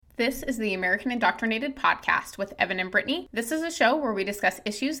This is the American Indoctrinated Podcast with Evan and Brittany. This is a show where we discuss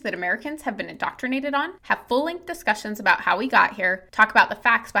issues that Americans have been indoctrinated on, have full-length discussions about how we got here, talk about the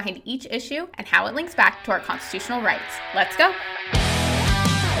facts behind each issue, and how it links back to our constitutional rights. Let's go!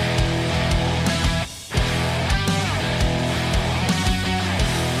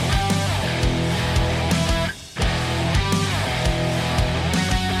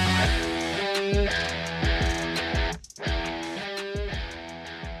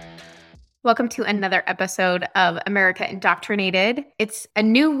 Welcome to another episode of America Indoctrinated. It's a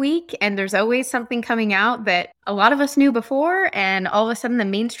new week and there's always something coming out that a lot of us knew before, and all of a sudden the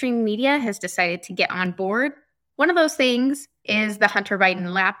mainstream media has decided to get on board. One of those things is the Hunter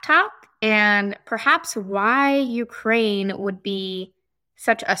Biden laptop, and perhaps why Ukraine would be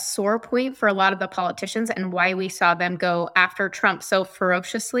such a sore point for a lot of the politicians and why we saw them go after Trump so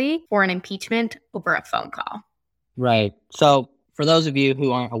ferociously for an impeachment over a phone call. Right. So for those of you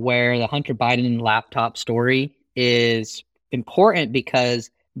who aren't aware, the Hunter Biden laptop story is important because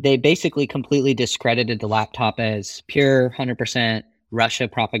they basically completely discredited the laptop as pure 100% Russia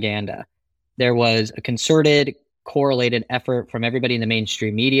propaganda. There was a concerted, correlated effort from everybody in the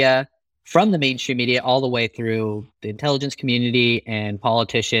mainstream media, from the mainstream media all the way through the intelligence community and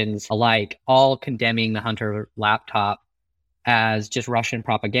politicians alike, all condemning the Hunter laptop as just Russian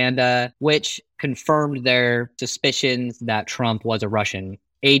propaganda, which confirmed their suspicions that Trump was a Russian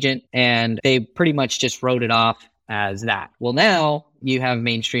agent, and they pretty much just wrote it off as that. Well, now you have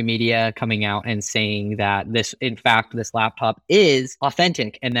mainstream media coming out and saying that this laptop is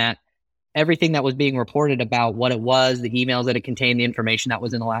authentic and that everything that was being reported about what it was, the emails that it contained, the information that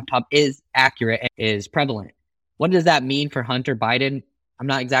was in the laptop is accurate and is prevalent. What does that mean for Hunter Biden? I'm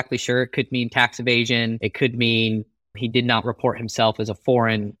not exactly sure. It could mean tax evasion. It could mean he did not report himself as a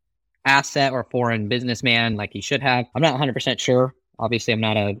foreign asset or foreign businessman like he should have. I'm not 100% sure. Obviously, I'm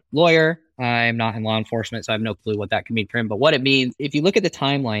not a lawyer. I'm not in law enforcement, so I have no clue what that could mean for him. But what it means, if you look at the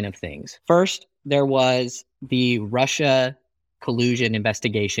timeline of things, first, there was the Russia collusion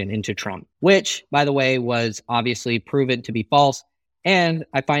investigation into Trump, which, by the way, was obviously proven to be false. And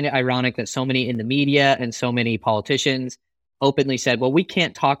I find it ironic that so many in the media and so many politicians openly said, well, we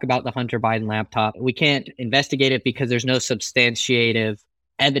can't talk about the Hunter Biden laptop. We can't investigate it because there's no substantiative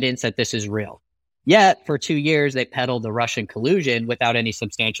evidence that this is real. Yet, for 2 years, they peddled the Russian collusion without any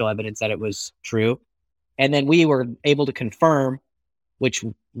substantial evidence that it was true. And then we were able to confirm, which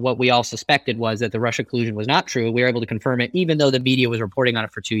what we all suspected was that the Russia collusion was not true. We were able to confirm it, even though the media was reporting on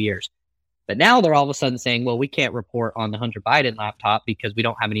it for 2 years. But now they're all of a sudden saying, well, we can't report on the Hunter Biden laptop because we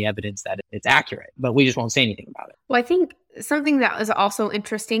don't have any evidence that it's accurate, but we just won't say anything about it. Well, I think something that is also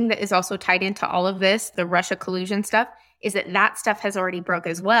interesting that is also tied into all of this, the Russia collusion stuff, is that stuff has already broke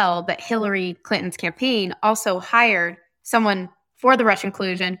as well, that Hillary Clinton's campaign also hired someone for the Russian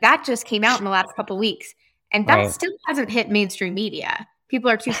collusion. That just came out in the last couple of weeks. And that still hasn't hit mainstream media. People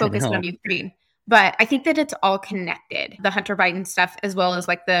are too focused on Ukraine. But I think that it's all connected, the Hunter Biden stuff, as well as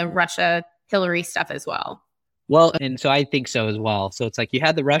like the Russia Hillary stuff as well. Well, and so I think so as well. So it's like you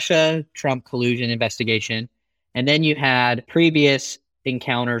had the Russia-Trump collusion investigation, and then you had previous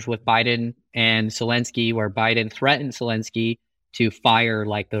encounters with Biden and Zelensky, where Biden threatened Zelensky to fire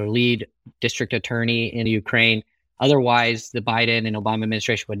like the lead district attorney in Ukraine. Otherwise, the Biden and Obama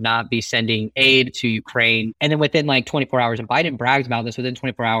administration would not be sending aid to Ukraine. And then within like 24 hours, and Biden brags about this, within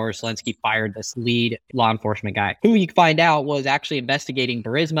 24 hours, Zelensky fired this lead law enforcement guy, who you find out was actually investigating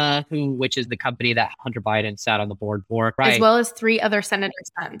Burisma, which is the company that Hunter Biden sat on the board for. Right. As well as 3 other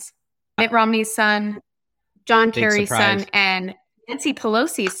senators' sons. Mitt Romney's son, John Kerry's son, and Nancy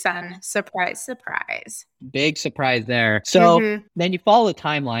Pelosi's son. Surprise, surprise. Big surprise there. So then you follow the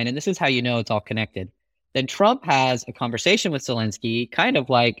timeline, and this is how you know it's all connected. Then Trump has a conversation with Zelensky, kind of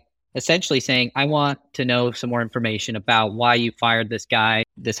like essentially saying, I want to know some more information about why you fired this guy.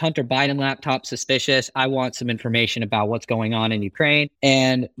 This Hunter Biden laptop suspicious. I want some information about what's going on in Ukraine.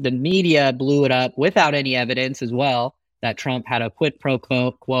 And the media blew it up without any evidence as well that Trump had a quid pro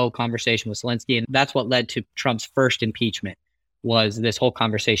quo conversation with Zelensky. And that's what led to Trump's first impeachment, was this whole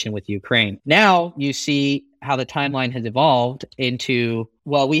conversation with Ukraine. Now you see how the timeline has evolved into,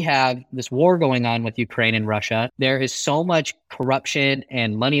 well, we have this war going on with Ukraine and Russia. There is so much corruption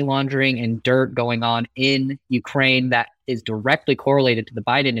and money laundering and dirt going on in Ukraine that is directly correlated to the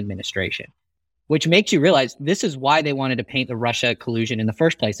Biden administration, which makes you realize this is why they wanted to paint the Russia collusion in the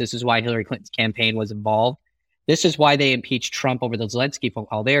first place. This is why Hillary Clinton's campaign was involved. This is why they impeached Trump over the Zelensky phone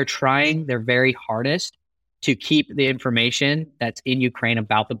call. They are trying their very hardest to keep the information that's in Ukraine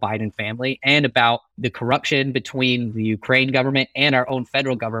about the Biden family and about the corruption between the Ukraine government and our own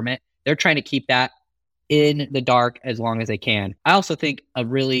federal government. They're trying to keep that in the dark as long as they can. I also think a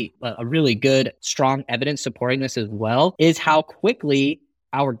really good, strong evidence supporting this as well is how quickly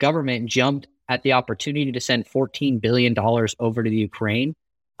our government jumped at the opportunity to send $14 billion over to the Ukraine.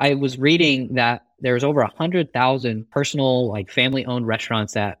 I was reading that there's over 100,000 personal, like family-owned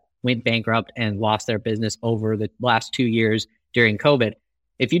restaurants that went bankrupt and lost their business over the last 2 years during COVID.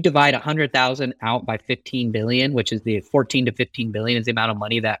 If you divide 100,000 out by 15 billion, which is the 14 to 15 billion is the amount of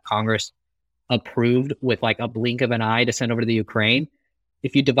money that Congress approved with like a blink of an eye to send over to the Ukraine.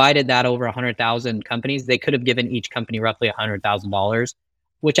 If you divided that over 100,000 companies, they could have given each company roughly $100,000,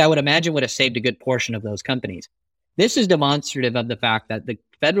 which I would imagine would have saved a good portion of those companies. This is demonstrative of the fact that the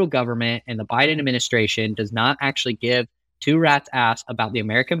federal government and the Biden administration does not actually give two rats' ass about the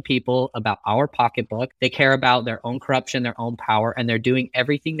American people, about our pocketbook. They care about their own corruption, their own power, and they're doing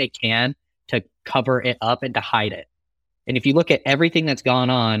everything they can to cover it up and to hide it. And if you look at everything that's gone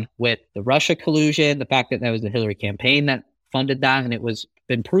on with the Russia collusion, the fact that was the Hillary campaign that funded that, and it was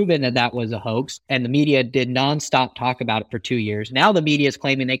been proven that that was a hoax, and the media did nonstop talk about it for 2 years. Now the media is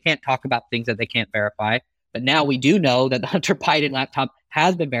claiming they can't talk about things that they can't verify. But now we do know that the Hunter Biden laptop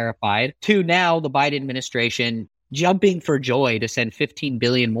has been verified. To now the Biden administration jumping for joy to send $15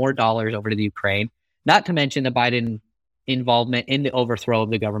 billion more over to the Ukraine, not to mention the Biden involvement in the overthrow of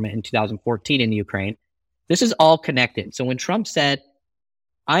the government in 2014 in the Ukraine. This is all connected. So when Trump said,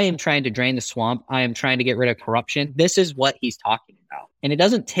 I am trying to drain the swamp, I am trying to get rid of corruption, this is what he's talking about. And it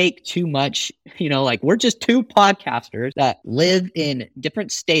doesn't take too much, like we're just two podcasters that live in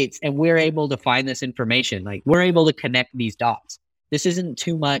different states and we're able to find this information. Like we're able to connect these dots. This isn't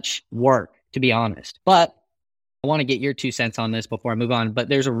too much work, to be honest. But I want to get your 2 cents on this before I move on. But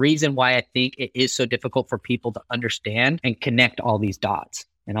there's a reason why I think it is so difficult for people to understand and connect all these dots.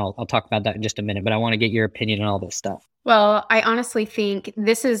 And I'll talk about that in just a minute, but I want to get your opinion on all this stuff. Well, I honestly think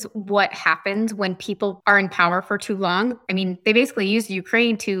this is what happens when people are in power for too long. I mean, they basically use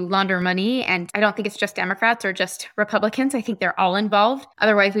Ukraine to launder money, and I don't think it's just Democrats or just Republicans. I think they're all involved.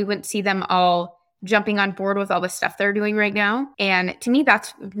 Otherwise, we wouldn't see them all jumping on board with all the stuff they're doing right now. And to me,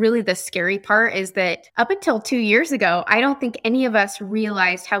 that's really the scary part, is that up until 2 years ago, I don't think any of us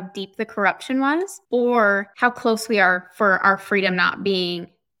realized how deep the corruption was or how close we are for our freedom not being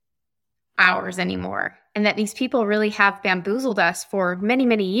ours anymore. And that these people really have bamboozled us for many,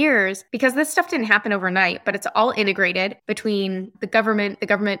 many years, because this stuff didn't happen overnight, but it's all integrated between the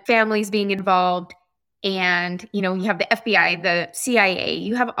government families being involved, and, you have the FBI, the CIA,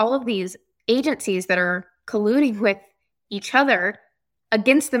 you have all of these agencies that are colluding with each other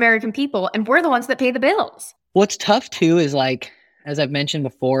against the American people, and we're the ones that pay the bills. What's tough too is, like, as I've mentioned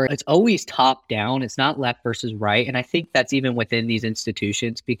before, it's always top down. It's not left versus right. And I think that's even within these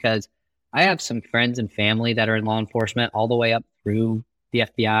institutions, because I have some friends and family that are in law enforcement all the way up through the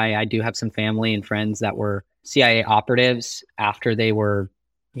FBI. I do have some family and friends that were CIA operatives after they were,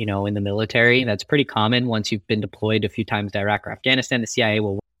 in the military. That's pretty common. Once you've been deployed a few times to Iraq or Afghanistan, the CIA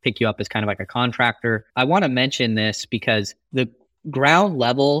will pick you up as kind of like a contractor. I want to mention this because the ground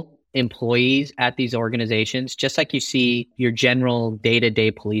level employees at these organizations, just like you see your general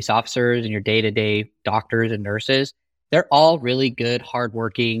day-to-day police officers and your day-to-day doctors and nurses, they're all really good,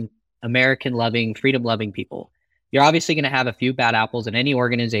 hardworking, American-loving, freedom-loving people. You're obviously going to have a few bad apples in any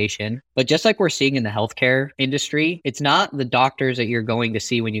organization, but just like we're seeing in the healthcare industry, it's not the doctors that you're going to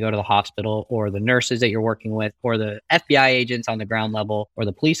see when you go to the hospital, or the nurses that you're working with, or the FBI agents on the ground level, or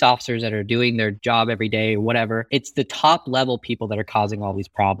the police officers that are doing their job every day or whatever. It's the top level people that are causing all these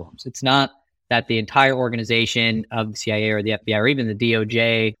problems. It's not that the entire organization of the CIA or the FBI or even the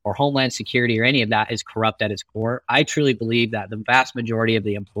DOJ or Homeland Security or any of that is corrupt at its core. I truly believe that the vast majority of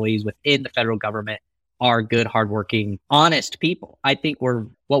the employees within the federal government are good, hardworking, honest people. I think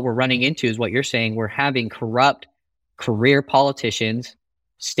what we're running into is what you're saying. We're having corrupt career politicians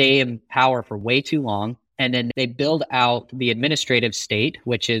stay in power for way too long, and then they build out the administrative state,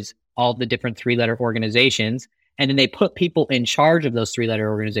 which is all the different 3-letter organizations, and then they put people in charge of those 3-letter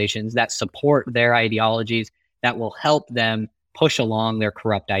organizations that support their ideologies, that will help them push along their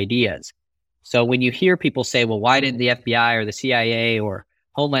corrupt ideas. So when you hear people say, well, why didn't the FBI or the CIA or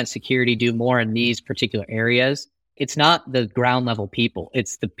Homeland Security do more in these particular areas? It's not the ground level people.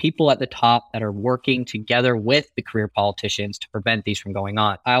 It's the people at the top that are working together with the career politicians to prevent these from going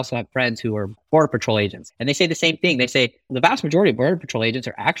on. I also have friends who are Border Patrol agents, and they say the same thing. They say the vast majority of Border Patrol agents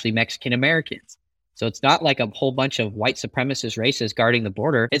are actually Mexican Americans. So it's not like a whole bunch of white supremacist racists guarding the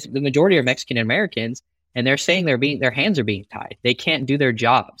border. It's the majority are Mexican Americans, and they're saying their hands are being tied. They can't do their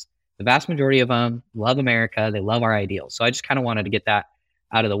jobs. The vast majority of them love America. They love our ideals. So I just kind of wanted to get that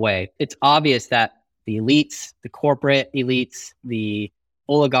out of the way. It's obvious that the elites, the corporate elites, the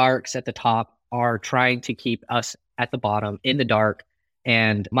oligarchs at the top are trying to keep us at the bottom in the dark.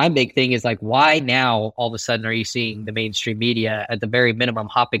 And my big thing is like, why now all of a sudden are you seeing the mainstream media at the very minimum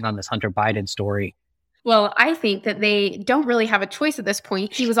hopping on this Hunter Biden story? Well, I think that they don't really have a choice at this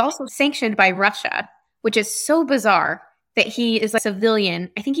point. He was also sanctioned by Russia, which is so bizarre that he is a civilian.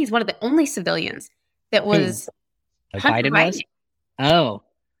 I think he's one of the only civilians that was Hunter Biden was? Oh,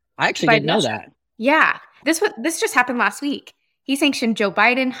 I actually didn't know that. Yeah. This just happened last week. He sanctioned Joe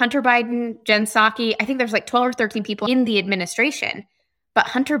Biden, Hunter Biden, Jen Psaki. I think there's like 12 or 13 people in the administration. But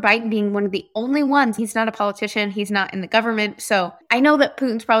Hunter Biden being one of the only ones, he's not a politician. He's not in the government. So I know that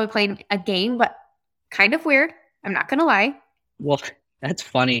Putin's probably playing a game, but kind of weird. I'm not going to lie. Well, that's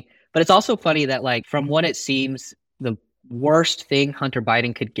funny. But it's also funny that, like, from what it seems, the worst thing Hunter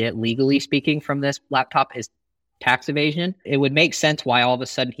Biden could get, legally speaking, from this laptop is tax evasion. It would make sense why all of a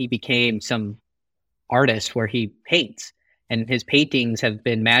sudden he became some artist where he paints. And his paintings have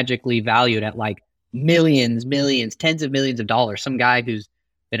been magically valued at like millions, tens of millions of dollars. Some guy who's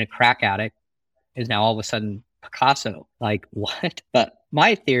been a crack addict is now all of a sudden Picasso. Like, what? But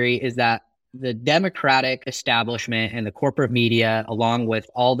my theory is that the Democratic establishment and the corporate media, along with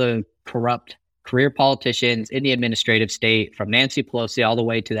all the corrupt career politicians in the administrative state, from Nancy Pelosi all the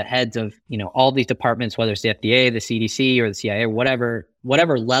way to the heads of, all these departments, whether it's the FDA, the CDC, or the CIA, or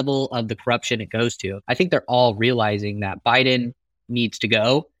whatever level of the corruption it goes to, I think they're all realizing that Biden needs to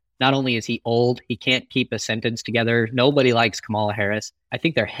go. Not only is he old, he can't keep a sentence together. Nobody likes Kamala Harris. I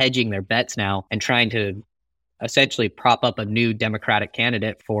think they're hedging their bets now and trying to essentially prop up a new Democratic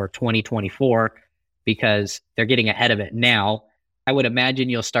candidate for 2024 because they're getting ahead of it now. I would imagine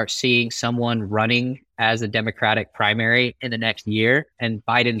you'll start seeing someone running as a Democratic primary in the next year, and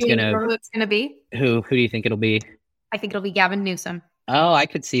Biden's going to... Who it's going to be? Who do you think it'll be? I think it'll be Gavin Newsom. Oh, I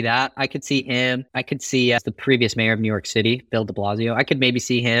could see that. I could see him. I could see the previous mayor of New York City, Bill de Blasio. I could maybe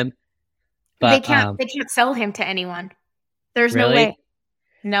see him. But they can't sell him to anyone. There's really? No way.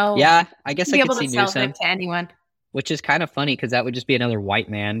 No. Yeah, I guess I could see Newsom. Sell him to anyone. Which is kind of funny because that would just be another white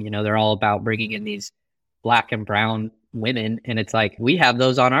man. They're all about bringing in these black and brown women. And it's like, we have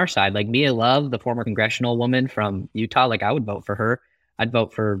those on our side. Like Mia Love, the former congressional woman from Utah, like I would vote for her. I'd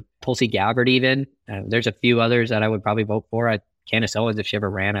vote for Tulsi Gabbard even. There's a few others that I would probably vote for. Candace Owens, if she ever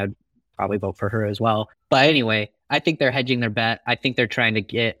ran, I'd probably vote for her as well. But anyway, I think they're hedging their bet. I think they're trying to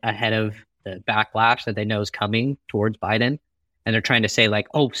get ahead of the backlash that they know is coming towards Biden. And they're trying to say like,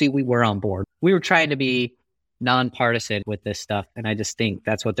 oh, see, we were on board. We were trying to be nonpartisan with this stuff. And I just think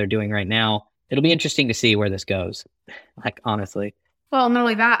that's what they're doing right now. It'll be interesting to see where this goes, like, honestly. Well, not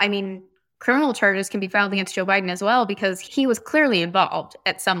only that, I mean, criminal charges can be filed against Joe Biden as well because he was clearly involved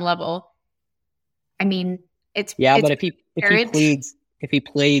at some level. I mean, but if he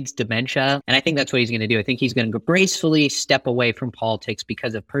pleads dementia, and I think that's what he's going to do. I think he's going to gracefully step away from politics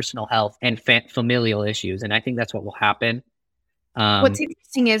because of personal health and familial issues. And I think that's what will happen. What's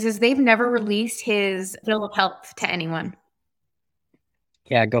interesting is they've never released his bill of health to anyone.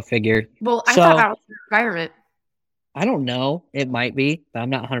 Yeah, go figure. Well, I thought that was the requirement. I don't know. It might be, but I'm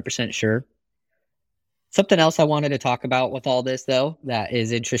not 100% sure. Something else I wanted to talk about with all this, though, that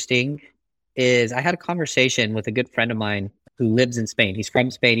is interesting is I had a conversation with a good friend of mine who lives in Spain. He's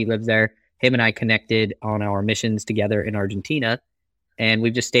from Spain. He lives there. Him and I connected on our missions together in Argentina, and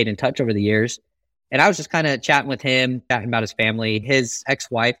we've just stayed in touch over the years. And I was just kind of chatting with him, chatting about his family. His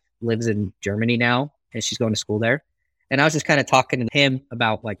ex-wife lives in Germany now, and she's going to school there. And I was just kind of talking to him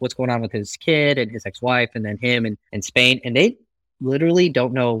about like what's going on with his kid and his ex-wife and then him and Spain. And they literally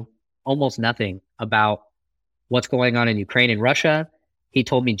don't know almost nothing about what's going on in Ukraine and Russia. He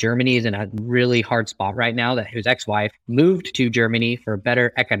told me Germany is in a really hard spot right now, that his ex-wife moved to Germany for a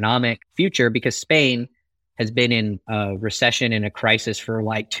better economic future because Spain has been in a recession and a crisis for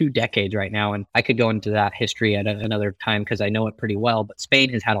like 2 decades right now. And I could go into that history at another time because I know it pretty well. But Spain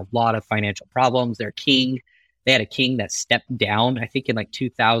has had a lot of financial problems. They had a king that stepped down, I think in like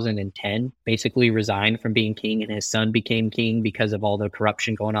 2010, basically resigned from being king, and his son became king because of all the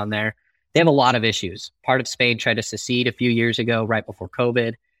corruption going on there. They have a lot of issues. Part of Spain tried to secede a few years ago, right before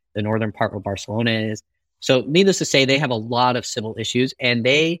COVID, the northern part where Barcelona is. So needless to say, they have a lot of civil issues, and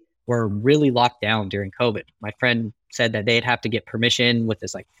they were really locked down during COVID. My friend said that they'd have to get permission with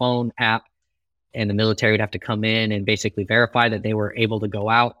this like phone app, and the military would have to come in and basically verify that they were able to go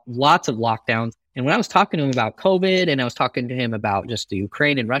out. Lots of lockdowns. And when I was talking to him about COVID and I was talking to him about just the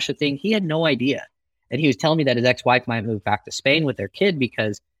Ukraine and Russia thing, he had no idea. And he was telling me that his ex-wife might move back to Spain with their kid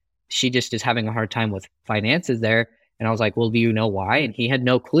because she just is having a hard time with finances there. And I was like, well, do you know why? And he had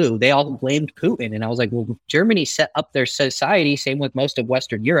no clue. They all blamed Putin. And I was like, well, Germany set up their society, same with most of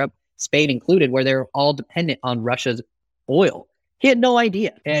Western Europe, Spain included, where they're all dependent on Russia's oil. He had no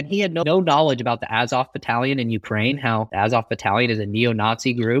idea. And he had no knowledge about the Azov Battalion in Ukraine, how the Azov Battalion is a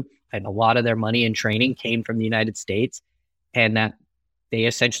neo-Nazi group, and a lot of their money and training came from the United States, and that they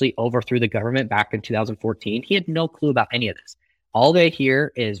essentially overthrew the government back in 2014. He had no clue about any of this. All they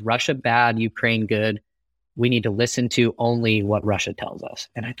hear is Russia bad, Ukraine good. We need to listen to only what Russia tells us.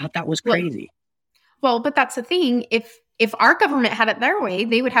 And I thought that was crazy. Well, but that's the thing. If our government had it their way,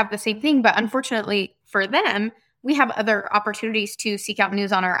 they would have the same thing. But unfortunately for them, we have other opportunities to seek out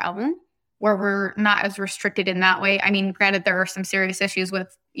news on our own where we're not as restricted in that way. I mean, granted, there are some serious issues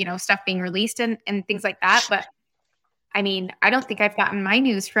with, stuff being released and things like that. But I mean, I don't think I've gotten my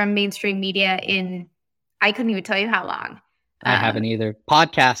news from mainstream media I couldn't even tell you how long. I haven't either.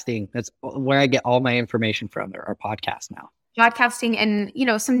 Podcasting, that's where I get all my information from. There are podcasts now. Podcasting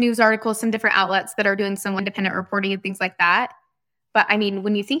and, some news articles, some different outlets that are doing some independent reporting and things like that. But I mean,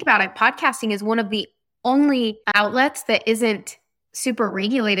 when you think about it, podcasting is one of the only outlets that isn't super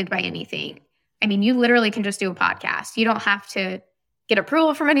regulated by anything. I mean, you literally can just do a podcast. You don't have to get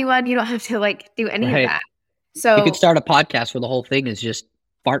approval from anyone. You don't have to do any of that. So you could start a podcast where the whole thing is just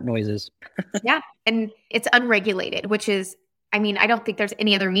fart noises. Yeah. And it's unregulated, which is, I mean, I don't think there's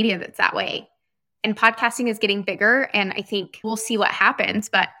any other media that's that way. And podcasting is getting bigger, and I think we'll see what happens.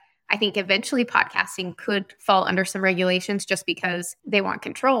 But I think eventually podcasting could fall under some regulations just because they want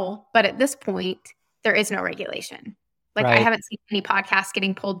control. But at this point, there is no regulation. Right. I haven't seen any podcasts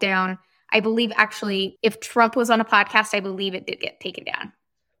getting pulled down. I believe actually if Trump was on a podcast, I believe it did get taken down.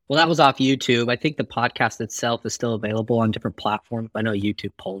 Well, that was off YouTube. I think the podcast itself is still available on different platforms. I know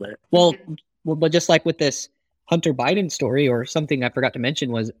YouTube pulled it. Well, but just like with this Hunter Biden story, or something I forgot to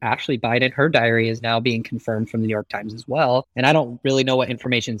mention was Ashley Biden, her diary is now being confirmed from the New York Times as well. And I don't really know what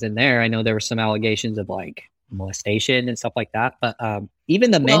information's in there. I know there were some allegations of molestation and stuff like that. But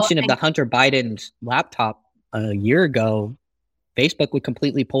even the mention of the Hunter Biden's laptop a year ago, Facebook would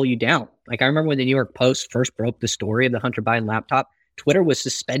completely pull you down. I remember when the New York Post first broke the story of the Hunter Biden laptop, Twitter was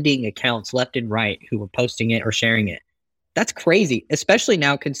suspending accounts left and right who were posting it or sharing it. That's crazy, especially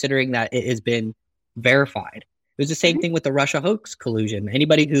now considering that it has been verified. It was the same thing with the Russia hoax collusion.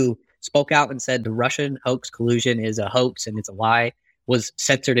 Anybody who spoke out and said the Russian hoax collusion is a hoax and it's a lie was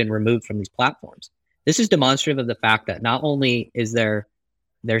censored and removed from these platforms. This is demonstrative of the fact that not only is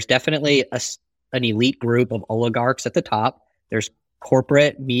there's definitely an elite group of oligarchs at the top, there's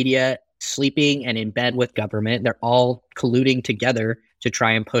corporate media sleeping and in bed with government. They're all colluding together to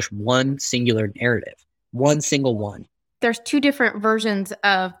try and push one singular narrative, one single one. There's two different versions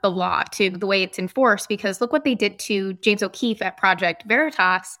of the law to the way it's enforced, because look what they did to James O'Keefe at Project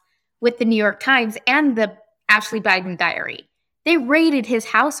Veritas with the New York Times and the Ashley Biden diary. They raided his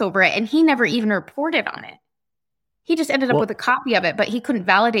house over it, and he never even reported on it. He just ended up with a copy of it, but he couldn't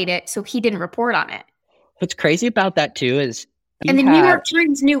validate it, so he didn't report on it. What's crazy about that, too, is and the New York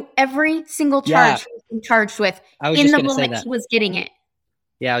Times knew every single charge he was being charged with in the moment he was getting it.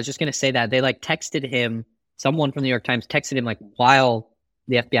 Yeah, I was just going to say that. They texted him. Someone from the New York Times texted him while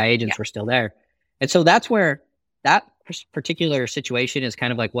the FBI agents were still there. And so that's where that particular situation is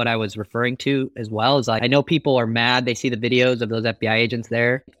kind of what I was referring to as well. Is I know people are mad. They see the videos of those FBI agents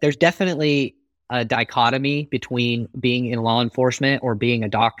there. There's definitely a dichotomy between being in law enforcement or being a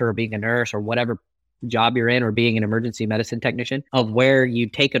doctor or being a nurse or whatever job you're in, or being an emergency medicine technician, of where you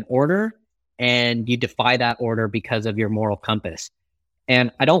take an order and you defy that order because of your moral compass.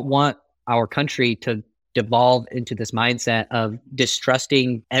 And I don't want our country to devolve into this mindset of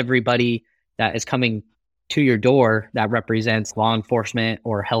distrusting everybody that is coming to your door that represents law enforcement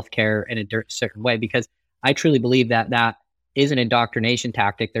or healthcare in a certain way, because I truly believe that is an indoctrination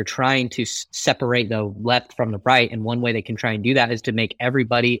tactic. They're trying to separate the left from the right, and one way they can try and do that is to make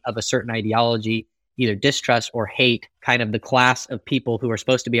everybody of a certain ideology either distrust or hate kind of the class of people who are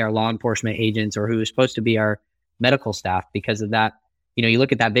supposed to be our law enforcement agents or who are supposed to be our medical staff. Because of that, you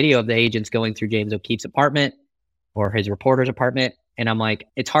look at that video of the agents going through James O'Keefe's apartment or his reporter's apartment, and I'm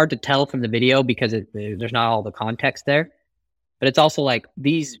it's hard to tell from the video because there's not all the context there. But it's also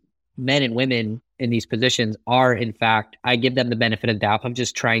these men and women in these positions are, in fact, I give them the benefit of the doubt of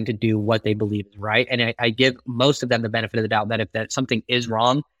just trying to do what they believe is right. And I give most of them the benefit of the doubt that if something is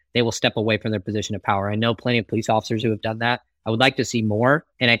wrong, they will step away from their position of power. I know plenty of police officers who have done that. I would like to see more.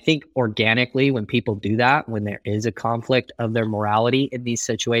 And I think organically, when people do that, when there is a conflict of their morality in these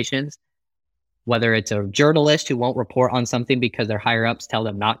situations, whether it's a journalist who won't report on something because their higher ups tell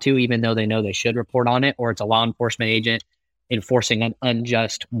them not to, even though they know they should report on it, or it's a law enforcement agent enforcing an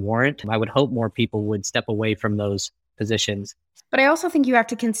unjust warrant, I would hope more people would step away from those positions. But I also think you have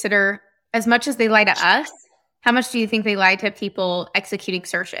to consider, as much as they lie to us, how much do you think they lie to people executing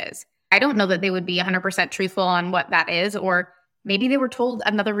searches? I don't know that they would be 100% truthful on what that is, or maybe they were told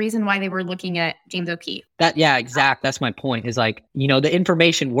another reason why they were looking at James O'Keefe. Exact. That's my point, is like, the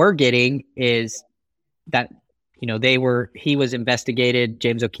information we're getting is that, he was investigated,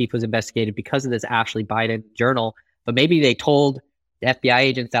 James O'Keefe was investigated because of this Ashley Biden journal, but maybe they told the FBI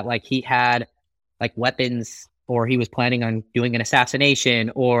agents that like he had like weapons, or he was planning on doing an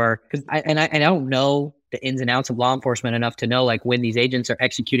assassination, or because I don't know the ins and outs of law enforcement enough to know like when these agents are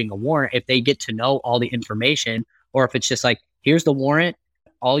executing a warrant, if they get to know all the information, or if it's just like, here's the warrant.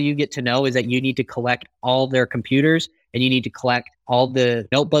 All you get to know is that you need to collect all their computers and you need to collect all the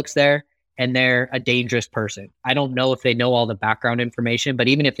notebooks there, and they're a dangerous person. I don't know if they know all the background information, but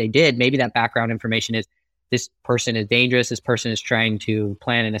even if they did, maybe that background information is, this person is dangerous, this person is trying to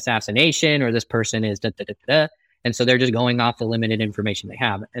plan an assassination, or this person is da da da da. And so they're just going off the limited information they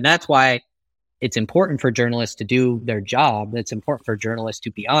have. And that's why it's important for journalists to do their job. It's important for journalists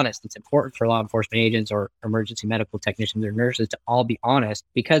to be honest. It's important for law enforcement agents or emergency medical technicians or nurses to all be honest,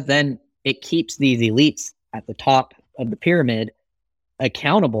 because then it keeps these elites at the top of the pyramid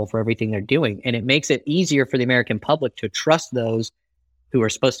accountable for everything they're doing. And it makes it easier for the American public to trust those who are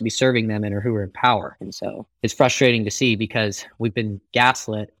supposed to be serving them and or who are in power. And so it's frustrating to see, because we've been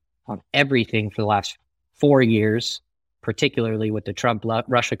gaslit on everything for the last 4 years, particularly with the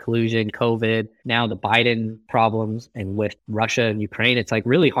Trump-Russia collusion, COVID, now the Biden problems, and with Russia and Ukraine. It's like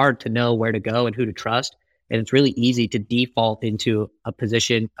really hard to know where to go and who to trust. And it's really easy to default into a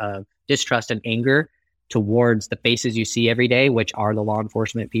position of distrust and anger towards the faces you see every day, which are the law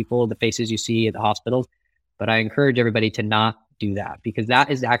enforcement people, the faces you see at the hospitals. But I encourage everybody to not do that, because that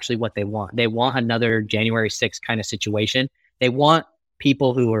is actually what they want. They want another January 6th kind of situation. They want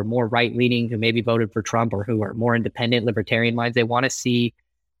people who are more right-leaning, who maybe voted for Trump, or who are more independent, libertarian minds. They want to see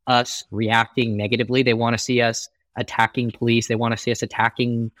us reacting negatively. They want to see us attacking police. They want to see us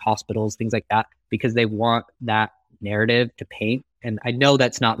attacking hospitals, things like that, because they want that narrative to paint. And I know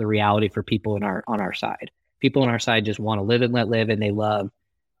that's not the reality for people on our side. People on our side just want to live and let live, and they love,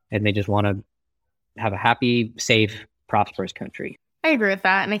 and they just want to have a happy, safe, prosperous country. I agree with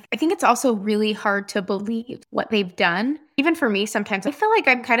that. And I think it's also really hard to believe what they've done. Even for me, sometimes I feel like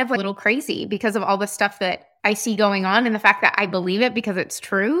I'm kind of a little crazy because of all the stuff that I see going on, and the fact that I believe it because it's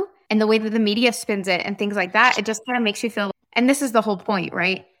true, and the way that the media spins it and things like that. It just kind of makes you feel, and this is the whole point,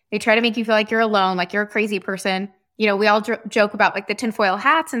 right? They try to make you feel like you're alone, like you're a crazy person. We all joke about like the tinfoil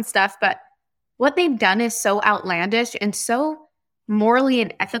hats and stuff, but what they've done is so outlandish and so morally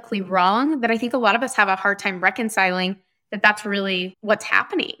and ethically wrong that I think a lot of us have a hard time reconciling that that's really what's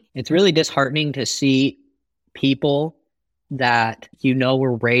happening. It's really disheartening to see people that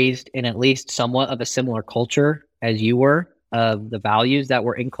were raised in at least somewhat of a similar culture as you were, of the values that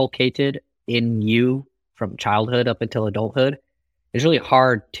were inculcated in you from childhood up until adulthood. It's really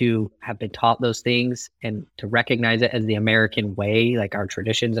hard to have been taught those things and to recognize it as the American way, like our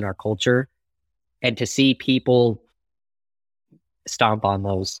traditions and our culture, and to see people stomp on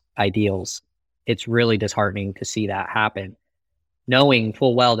those ideals. It's really disheartening to see that happen, knowing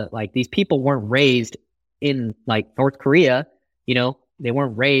full well that like these people weren't raised in like North Korea, they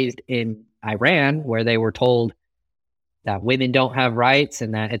weren't raised in Iran, where they were told that women don't have rights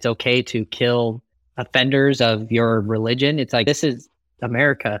and that it's okay to kill offenders of your religion. It's like, this is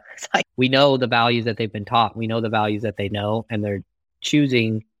America. It's like, we know the values that they've been taught. We know the values that they know, and they're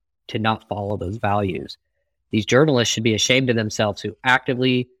choosing to not follow those values. These journalists should be ashamed of themselves who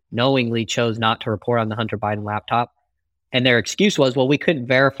actively, knowingly chose not to report on the Hunter Biden laptop. And their excuse was, well, we couldn't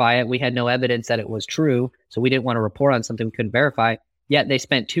verify it. We had no evidence that it was true, so we didn't want to report on something we couldn't verify. Yet they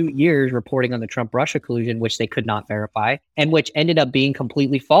spent 2 years reporting on the Trump-Russia collusion, which they could not verify, and which ended up being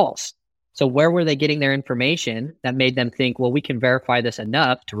completely false. So where were they getting their information that made them think, well, we can verify this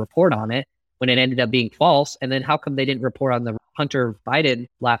enough to report on it, when it ended up being false? And then how come they didn't report on the Hunter Biden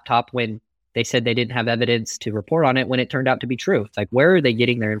laptop when they said they didn't have evidence to report on it, when it turned out to be true? It's like, where are they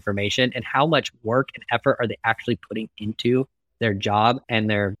getting their information, and how much work and effort are they actually putting into their job and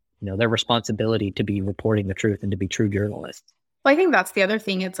their responsibility to be reporting the truth and to be true journalists? Well, I think that's the other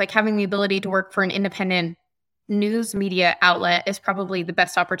thing. It's like having the ability to work for an independent news media outlet is probably the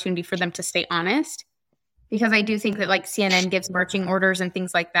best opportunity for them to stay honest, because I do think that like CNN gives marching orders and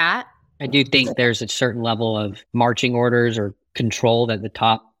things like that. I do think there's a certain level of marching orders or control that the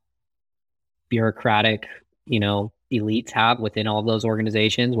top bureaucratic, elites have within all of those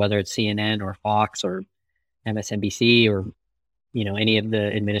organizations, whether it's CNN or Fox or MSNBC or, any of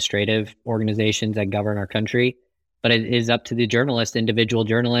the administrative organizations that govern our country. But it is up to the individual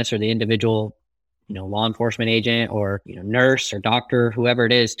journalist, or the individual, law enforcement agent, or, nurse or doctor, whoever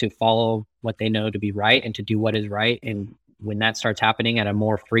it is, to follow what they know to be right and to do what is right. And when that starts happening at a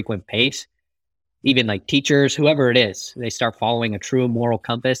more frequent pace, even like teachers, whoever it is, they start following a true moral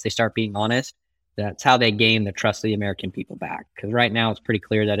compass, they start being honest. That's how they gain the trust of the American people back. Because right now it's pretty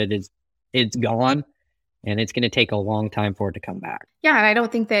clear that it's gone, and it's going to take a long time for it to come back. Yeah, and I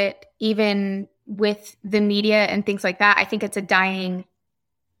don't think that even with the media and things like that, I think it's a dying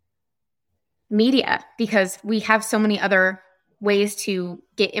media because we have so many other ways to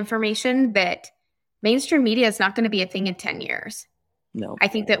get information that mainstream media is not going to be a thing in 10 years. No. I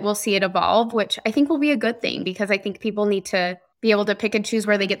think that we'll see it evolve, which I think will be a good thing because I think people need to be able to pick and choose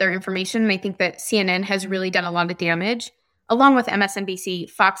where they get their information. And I think that CNN has really done a lot of damage, along with MSNBC.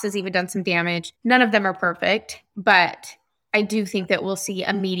 Fox has even done some damage. None of them are perfect, but I do think that we'll see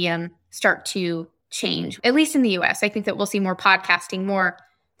a medium start to change, at least in the US. I think that we'll see more podcasting, more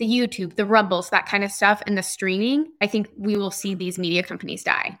the YouTube, the Rumbles, that kind of stuff, and the streaming. I think we will see these media companies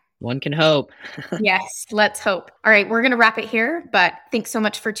die. One can hope. Yes, let's hope. All right, we're going to wrap it here, but thanks so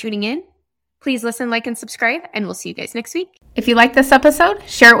much for tuning in. Please listen, like, and subscribe, and we'll see you guys next week. If you like this episode,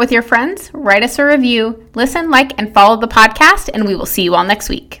 share it with your friends, write us a review, listen, like, and follow the podcast, and we will see you all next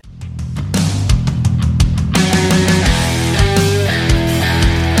week.